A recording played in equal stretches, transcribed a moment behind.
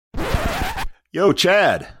Yo,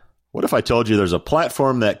 Chad, what if I told you there's a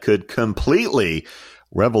platform that could completely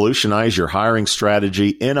revolutionize your hiring strategy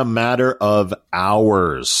in a matter of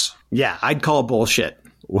hours? Yeah, I'd call bullshit.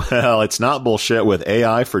 Well, it's not bullshit with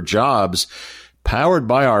AI for Jobs, powered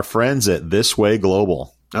by our friends at This Way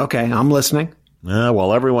Global. Okay, I'm listening.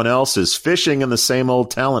 While everyone else is fishing in the same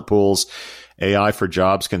old talent pools, AI for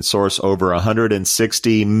Jobs can source over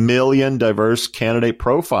 160 million diverse candidate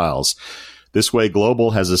profiles. This Way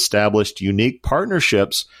Global has established unique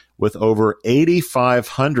partnerships with over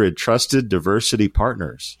 8,500 trusted diversity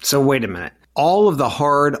partners. So wait a minute. All of the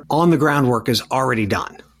hard on-the-ground work is already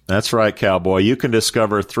done. That's right, cowboy. You can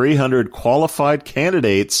discover 300 qualified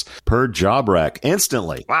candidates per job rec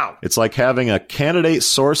instantly. Wow. It's like having a candidate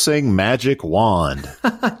sourcing magic wand.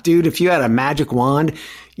 Dude, if you had a magic wand,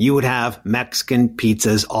 you would have Mexican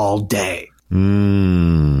pizzas all day.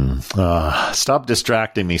 Stop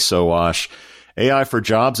distracting me, Sowash. AI for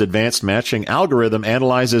Jobs advanced matching algorithm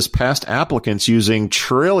analyzes past applicants using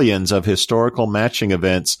trillions of historical matching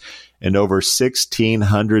events and over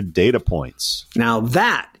 1,600 data points. Now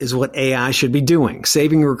that is what AI should be doing,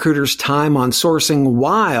 saving recruiters time on sourcing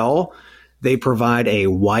while they provide a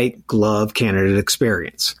white glove candidate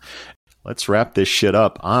experience. Let's wrap this shit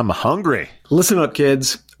up. I'm hungry. Listen up,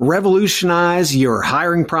 kids. Revolutionize your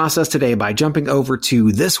hiring process today by jumping over to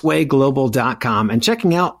thiswayglobal.com and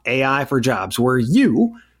checking out AI for Jobs, where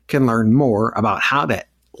you can learn more about how to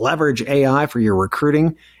leverage AI for your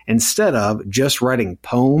recruiting instead of just writing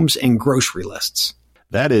poems and grocery lists.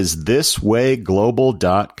 That is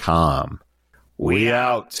thiswayglobal.com. We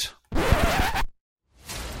out.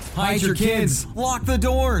 Hide your kids. Lock the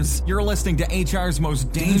doors. You're listening to HR's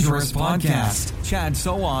most dangerous podcast. Chad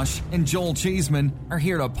Sowash and Joel Cheeseman are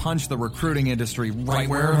here to punch the recruiting industry right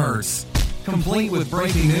where it hurts. Complete with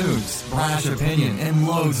breaking news, brash opinion, and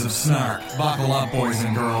loads of snark. Buckle up, boys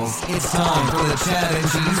and girls. It's time for the Chad and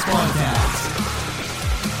Cheese Podcast.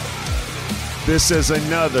 This is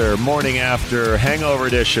another morning after hangover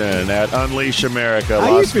edition at Unleash America,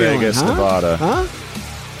 How Las you feeling, Vegas, huh? Nevada. Huh?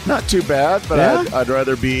 Not too bad, but Yeah? I'd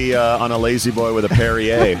rather be on a lazy boy with a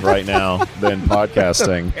Perrier right now than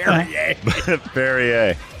podcasting.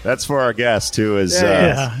 Perrier. That's for our guest, who is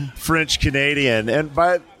French Canadian. And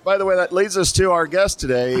by the way, that leads us to our guest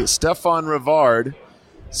today, Stephane Rivard,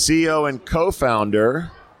 CEO and co-founder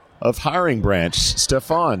of Hiring Branch.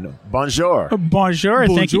 Stephane, bonjour. Bonjour.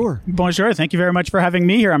 Thank you. Bonjour. Thank you very much for having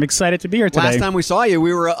me here. I'm excited to be here today. Last time we saw you,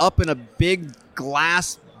 we were up in a big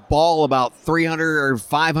glass ball about 300 or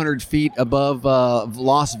 500 feet above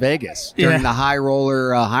Las Vegas during the High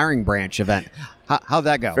Roller Hiring Branch event. How'd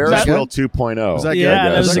that go? Ferris wheel 2.0. Was that good? Yeah,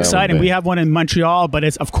 that was Yes, exciting. would be. We have one in Montreal, but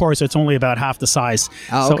it's it's only about half the size.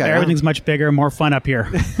 Oh, okay. So everything's much bigger, more fun up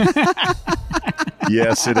here.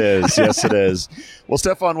 Yes, it is. Yes, it is. Well,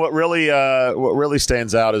 Stephane, what really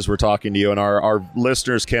stands out as we're talking to you, and our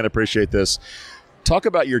listeners can appreciate this. Talk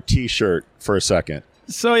about your T-shirt for a second.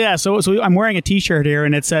 So I'm wearing a T-shirt here,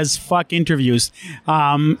 and it says "fuck interviews."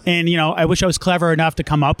 And I wish I was clever enough to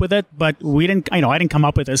come up with it, but we didn't. I didn't come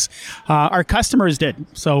up with this. Our customers did.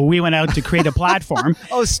 So we went out to create a platform.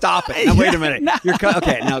 Oh, stop it! Now, wait a minute.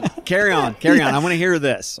 Okay, now carry on. I want to hear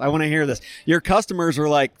this. Your customers were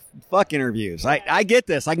like, "Fuck interviews." I get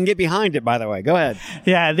this. I can get behind it. By the way, go ahead.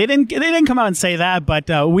 Yeah, they didn't come out and say that, but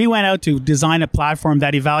we went out to design a platform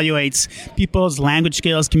that evaluates people's language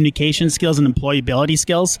skills, communication skills, and employability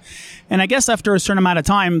skills. And I guess after a certain amount of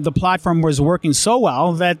time, the platform was working so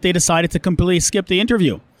well that they decided to completely skip the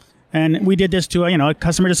interview. And we did this to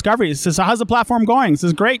customer discovery. It says, "So how's the platform going?" It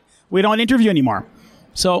says, "Great. We don't interview anymore."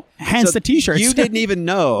 So hence the T-shirts. You didn't even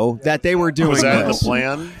know that they were doing Was that in the this.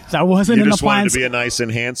 plan? That wasn't You in the just wanted plans. to be a nice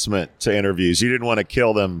enhancement to interviews. You didn't want to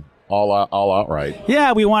kill them all outright.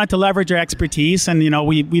 Yeah, we wanted to leverage our expertise, and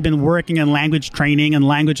we've been working in language training and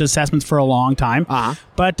language assessments for a long time.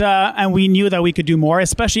 But and we knew that we could do more,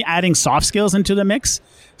 especially adding soft skills into the mix.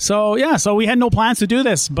 So we had no plans to do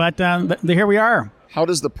this, but here we are. How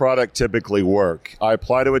does the product typically work? I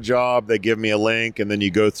apply to a job, they give me a link, and then you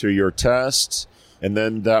go through your tests. And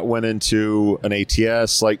then that went into an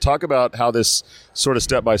ATS. Talk about how this sort of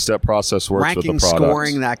step-by-step process works Ranking, with the product.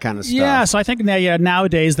 scoring, that kind of stuff. Yeah, so I think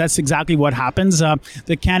nowadays that's exactly what happens.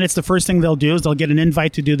 The candidates, the first thing they'll do is they'll get an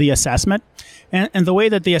invite to do the assessment. And the way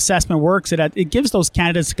that the assessment works, it gives those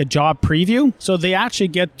candidates a job preview. So they actually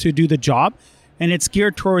get to do the job. And it's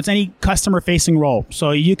geared towards any customer-facing role. So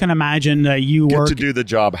you can imagine you Get work to do the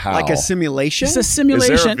job how? Like a simulation? It's a Is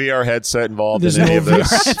simulation. there a VR headset involved There's in any no of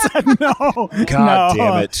this? VR headset. No. God no.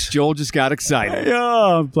 damn it. Joel just got excited.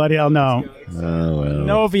 Oh, bloody hell, no. Oh, well.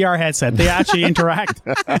 No VR headset. They actually interact.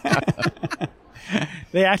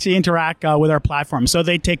 They actually interact with our platform. So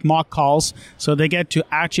they take mock calls. So they get to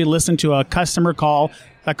actually listen to a customer call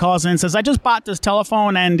that calls in and says, I just bought this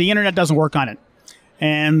telephone and the internet doesn't work on it.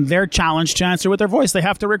 And they're challenged to answer with their voice. They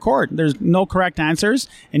have to record. There's no correct answers,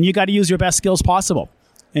 and you got to use your best skills possible.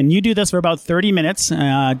 And you do this for about 30 minutes,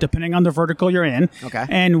 depending on the vertical you're in. Okay.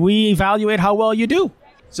 And we evaluate how well you do.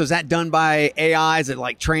 So is that done by AI? Is it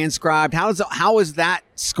like transcribed? How is that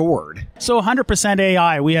scored? So 100%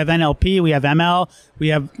 AI. We have NLP, we have ML, we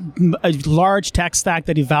have a large tech stack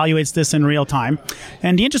that evaluates this in real time.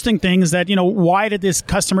 And the interesting thing is that, why did these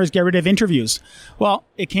customers get rid of interviews? Well,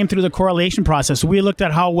 it came through the correlation process. We looked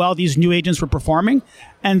at how well these new agents were performing,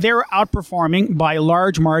 and they were outperforming by a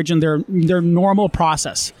large margin their normal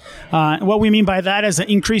process. What we mean by that is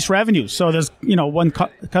increased revenue. So there's, one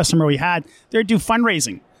customer we had, they do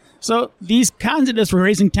fundraising. So these candidates were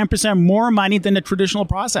raising 10% more money than the traditional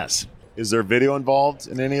process. Is there video involved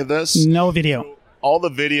in any of this? No video. All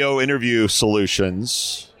the video interview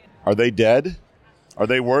solutions, are they dead? Are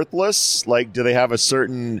they worthless? Like, do they have a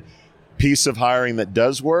certain piece of hiring that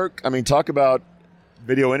does work? I mean, talk about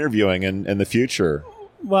video interviewing in the future.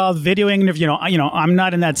 Well, video interview, I'm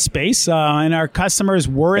not in that space, and our customers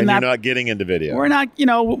were in that. And you're not getting into video. We're not,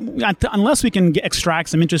 unless we can extract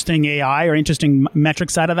some interesting AI or interesting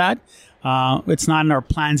metrics out of that. It's not in our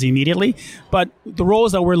plans immediately. But the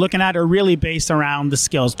roles that we're looking at are really based around the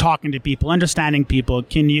skills, talking to people, understanding people.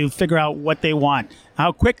 Can you figure out what they want?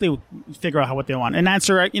 How quickly figure out what they want? And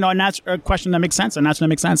answer a question that makes sense, an answer that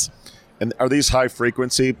makes sense. And are these high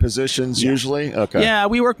frequency positions usually? Okay. Yeah,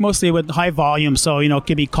 we work mostly with high volume. So, it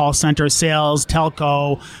could be call center, sales,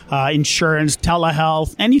 telco, insurance,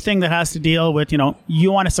 telehealth, anything that has to deal with,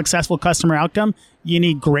 you want a successful customer outcome, you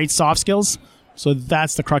need great soft skills. So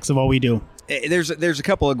that's the crux of what we do. There's a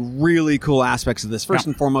couple of really cool aspects of this. First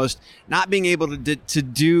and foremost, not being able to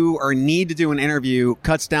do or need to do an interview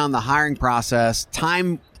cuts down the hiring process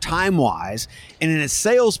time-wise. And in a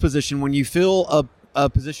sales position, when you fill a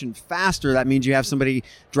position faster, that means you have somebody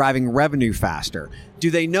driving revenue faster. Do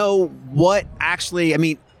they know what actually,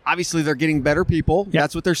 obviously they're getting better people. Yep.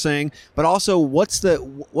 That's what they're saying. But also, what's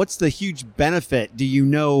the huge benefit? Do you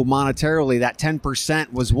know monetarily that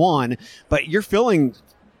 10% was won, but you're filling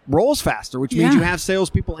roles faster, which means you have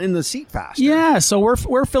salespeople in the seat faster. Yeah, so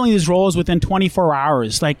we're filling these roles within 24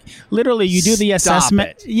 hours. Like literally, you do the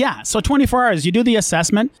assessment. Yeah, so 24 hours, you do the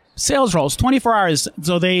assessment. Sales roles, 24 hours.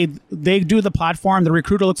 So they do the platform. The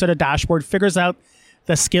recruiter looks at a dashboard, figures out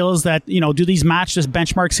the skills that, do these match this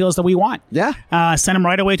benchmark skills that we want. Yeah. Send them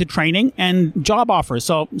right away to training and job offers.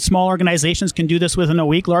 So small organizations can do this within a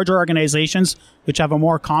week. Larger organizations, which have a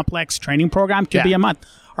more complex training program, could be a month.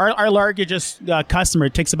 Our largest customer,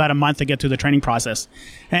 it takes about a month to get through the training process.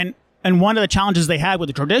 And one of the challenges they had with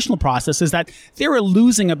the traditional process is that they were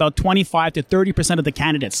losing about 25 to 30% of the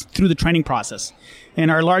candidates through the training process. And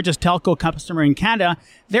our largest telco customer in Canada,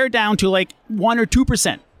 they're down to like 1 or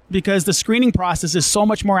 2% because the screening process is so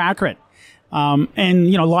much more accurate.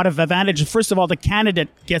 And, a lot of advantages. First of all, the candidate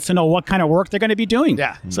gets to know what kind of work they're going to be doing.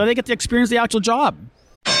 Yeah. So they get to experience the actual job.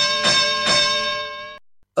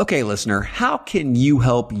 Okay, listener, how can you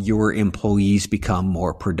help your employees become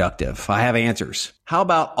more productive? I have answers. How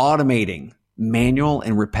about automating manual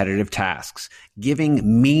and repetitive tasks,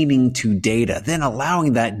 giving meaning to data, then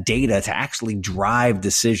allowing that data to actually drive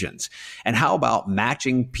decisions? And how about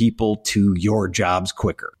matching people to your jobs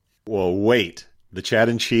quicker? Well, wait. The Chad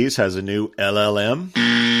and Cheese has a new LLM?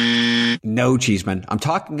 No, Cheeseman. I'm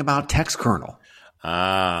talking about Text Kernel.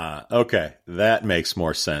 Ah, okay. That makes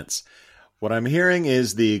more sense. What I'm hearing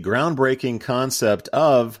is the groundbreaking concept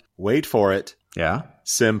of, wait for it,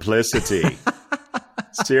 simplicity.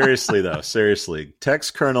 Seriously, though,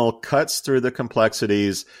 Text Kernel cuts through the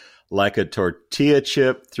complexities like a tortilla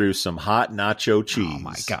chip through some hot nacho cheese. Oh,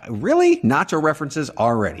 my God. Really? Nacho references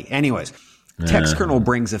already. Anyways, Text Kernel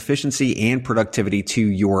brings efficiency and productivity to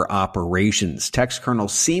your operations. Text Kernel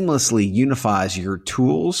seamlessly unifies your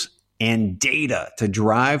tools and data to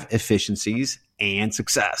drive efficiencies and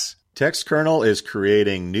success. Text Kernel is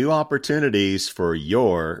creating new opportunities for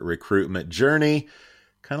your recruitment journey,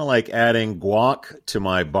 kind of like adding guac to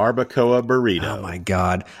my barbacoa burrito. Oh, my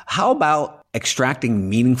God. How about extracting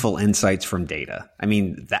meaningful insights from data?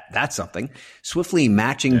 That's something. Swiftly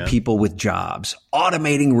matching people with jobs,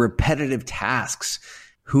 automating repetitive tasks.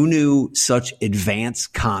 Who knew such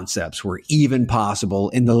advanced concepts were even possible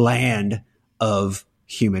in the land of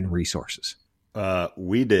human resources?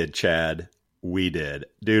 We did, Chad. We did.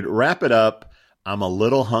 Dude, wrap it up. I'm a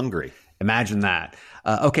little hungry. Imagine that.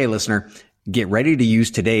 Okay, listener, get ready to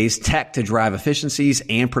use today's tech to drive efficiencies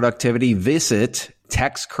and productivity. Visit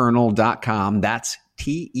textkernel.com. That's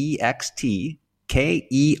TEXTKERNEL.com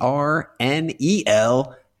KERNEL.com.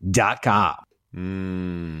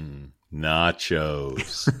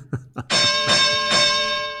 Nachos.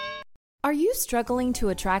 Are you struggling to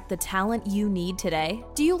attract the talent you need today?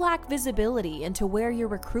 Do you lack visibility into where your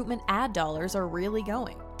recruitment ad dollars are really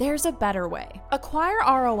going? There's a better way. Acquire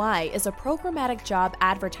ROI is a programmatic job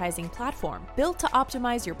advertising platform built to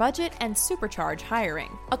optimize your budget and supercharge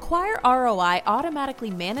hiring. Acquire ROI automatically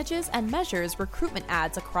manages and measures recruitment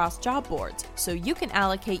ads across job boards, so you can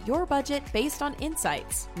allocate your budget based on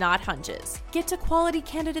insights, not hunches. Get to quality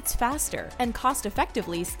candidates faster and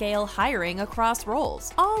cost-effectively scale hiring across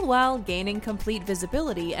roles, all while gaining complete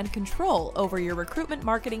visibility and control over your recruitment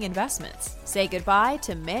marketing investments. Say goodbye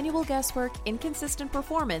to manual guesswork, inconsistent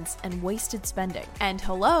performance, and wasted spending. And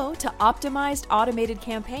hello to optimized automated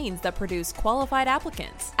campaigns that produce qualified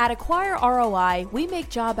applicants. At Acquire ROI, we make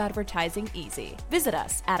job advertising easy. Visit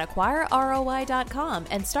us at acquireroi.com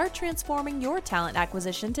and start transforming your talent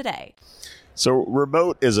acquisition today. So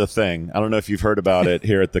remote is a thing. I don't know if you've heard about it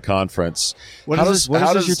here at the conference. What is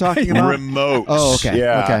this you're talking about? Remote. Oh, okay.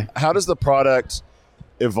 Yeah. Okay. How does the product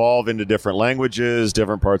evolve into different languages,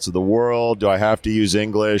 different parts of the world? Do I have to use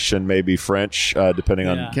English and maybe French, depending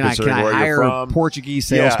on Can I where hire you're from? Portuguese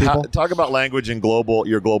salespeople? Talk about language and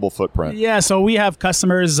your global footprint. Yeah, so we have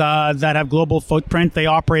customers that have global footprint. They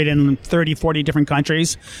operate in 30, 40 different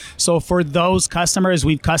countries. So for those customers,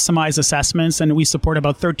 we've customized assessments, and we support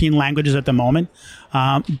about 13 languages at the moment.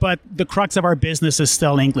 But the crux of our business is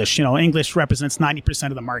still English. English represents 90%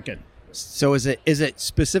 of the market. So is it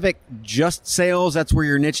specific just sales? That's where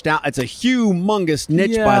you're niched out. It's a humongous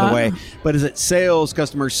niche, by the way. But is it sales,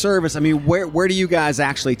 customer service? I mean, where do you guys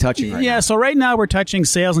actually touching right now? So right now we're touching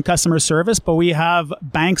sales and customer service, but we have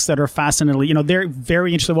banks that are fascinatingly, they're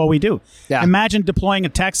very interested in what we do. Yeah. Imagine deploying a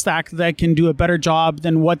tech stack that can do a better job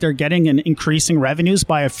than what they're getting and increasing revenues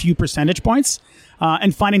by a few percentage points,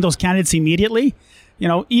 and finding those candidates immediately.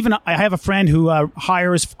 Even I have a friend who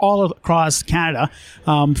hires all across Canada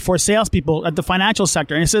for salespeople at the financial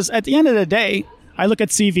sector. And he says, at the end of the day, I look at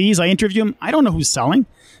CVs, I interview them, I don't know who's selling.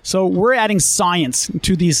 So we're adding science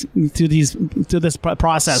to this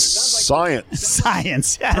process.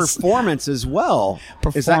 Science, yes. Performance as well.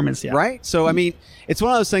 Performance, yeah. Right? So, I mean, it's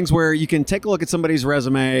one of those things where you can take a look at somebody's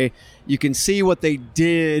resume, you can see what they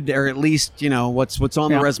did, or at least, what's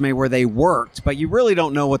on the resume where they worked, but you really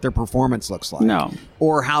don't know what their performance looks like. No.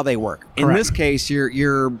 Or how they work. Correct. In this case,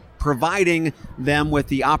 you're providing them with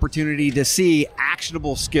the opportunity to see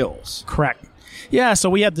actionable skills. Correct. Yeah, so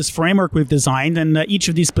we have this framework we've designed, and each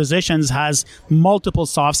of these positions has multiple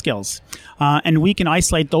soft skills, and we can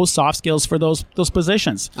isolate those soft skills for those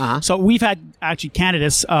positions. So we've had actually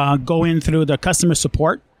candidates go in through the customer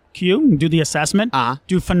support queue, do the assessment,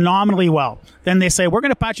 do phenomenally well. Then they say, we're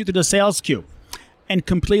going to patch you through the sales queue, and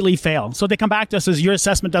completely fail. So they come back to us as your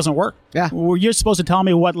assessment doesn't work. Yeah, well, you're supposed to tell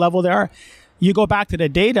me what level they are. You go back to the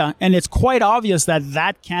data, and it's quite obvious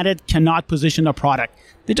that candidate cannot position a product.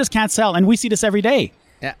 They just can't sell, and we see this every day.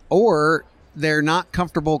 Yeah, or they're not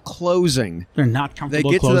comfortable closing. They're not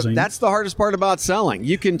comfortable closing. That's the hardest part about selling.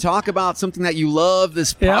 You can talk about something that you love,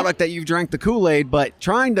 this product that you've drank the Kool-Aid, but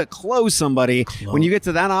trying to close somebody when you get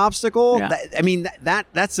to that obstacle,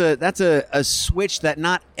 that's a switch that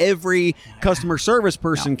not every customer service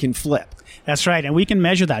person can flip. That's right, and we can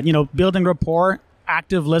measure that. Building rapport,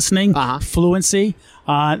 active listening, fluency,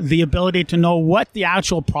 the ability to know what the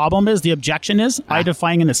actual problem is, the objection is,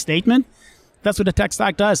 identifying in a statement. That's what a tech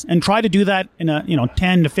stack does. And try to do that in a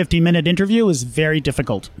 10 to 15 minute interview is very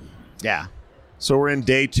difficult. Yeah. So we're in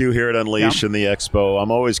day 2 here at Unleash in the Expo.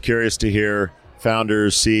 I'm always curious to hear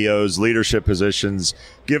founders, CEOs, leadership positions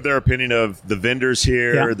give their opinion of the vendors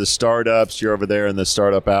here, the startups. You're over there in the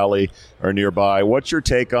startup alley or nearby. What's your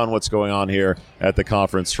take on what's going on here at the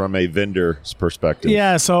conference from a vendor's perspective?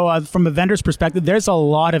 Yeah, so from a vendor's perspective, there's a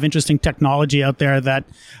lot of interesting technology out there that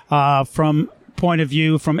from point of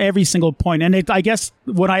view, from every single point. And I guess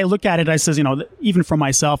when I look at it, I says, even for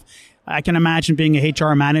myself, I can imagine being a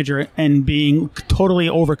HR manager and being totally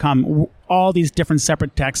overcome all these different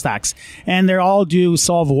separate tech stacks. And they all do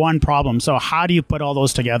solve one problem. So how do you put all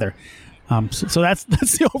those together? So that's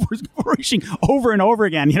the overreaching over and over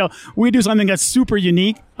again. We do something that's super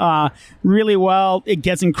unique, really well. It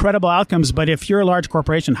gets incredible outcomes. But if you're a large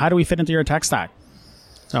corporation, how do we fit into your tech stack?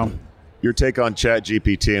 So Your take on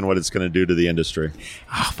ChatGPT and what it's going to do to the industry?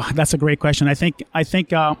 Oh, that's a great question. I think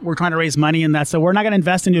we're trying to raise money in that, so we're not going to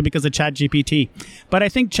invest into it because of ChatGPT. But I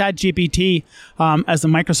think ChatGPT, as the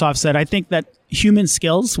Microsoft said, I think that human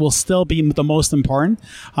skills will still be the most important.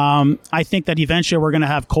 I think that eventually we're going to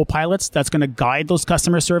have co-pilots that's going to guide those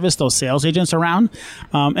customer service, those sales agents around.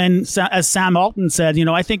 And as Sam Altman said,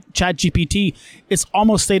 I think ChatGPT is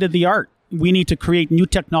almost state of the art. We need to create new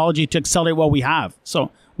technology to accelerate what we have.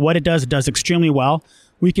 So what it does extremely well.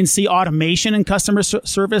 We can see automation in customer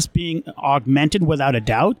service being augmented without a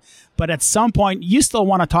doubt. But at some point, you still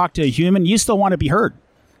want to talk to a human. You still want to be heard.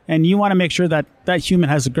 And you want to make sure that that human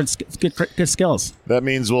has good skills. That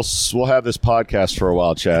means we'll have this podcast for a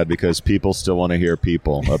while, Chad, because people still want to hear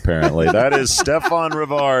people, apparently. That is Stephane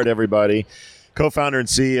Rivard, everybody, co-founder and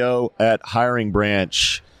CEO at Hiring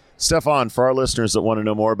Branch. Stephane, for our listeners that want to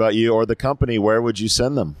know more about you or the company, where would you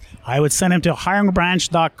send them? I would send them to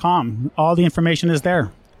hiringbranch.com. All the information is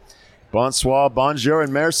there. Bonsoir, bonjour,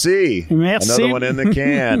 and merci. Another one in the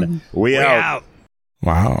can. We out.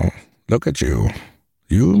 Wow, look at you.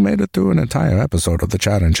 You made it through an entire episode of the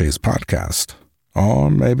Chad and Cheese podcast.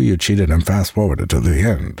 Or maybe you cheated and fast-forwarded to the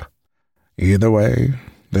end. Either way,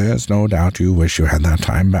 there's no doubt you wish you had that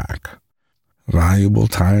time back. Valuable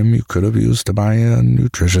time you could have used to buy a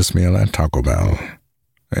nutritious meal at Taco Bell,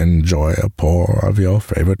 enjoy a pour of your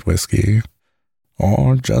favorite whiskey,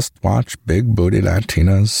 or just watch big booty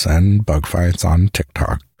Latinas and bug fights on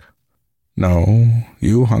TikTok. No,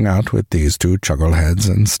 you hung out with these two chuckleheads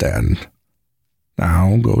instead.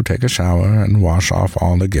 Now go take a shower and wash off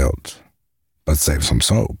all the guilt. But save some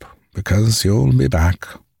soap, because you'll be back.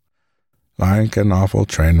 Like an awful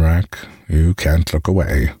train wreck, you can't look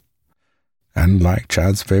away. And like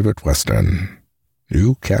Chad's favorite Western,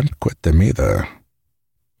 you can't quit them either.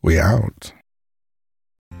 We out.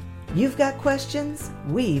 You've got questions,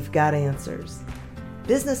 we've got answers.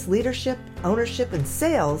 Business leadership, ownership, and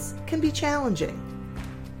sales can be challenging.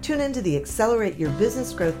 Tune into the Accelerate Your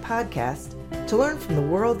Business Growth podcast to learn from the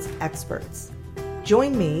world's experts.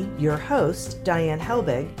 Join me, your host, Diane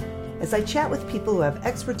Helbig, as I chat with people who have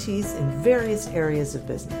expertise in various areas of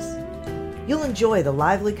business. You'll enjoy the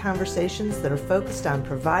lively conversations that are focused on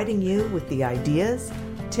providing you with the ideas,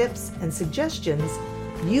 tips, and suggestions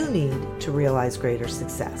you need to realize greater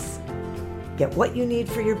success. Get what you need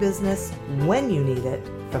for your business when you need it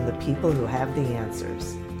from the people who have the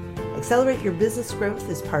answers. Accelerate Your Business Growth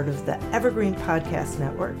is part of the Evergreen Podcast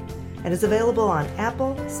Network and is available on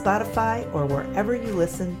Apple, Spotify, or wherever you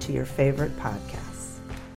listen to your favorite podcasts.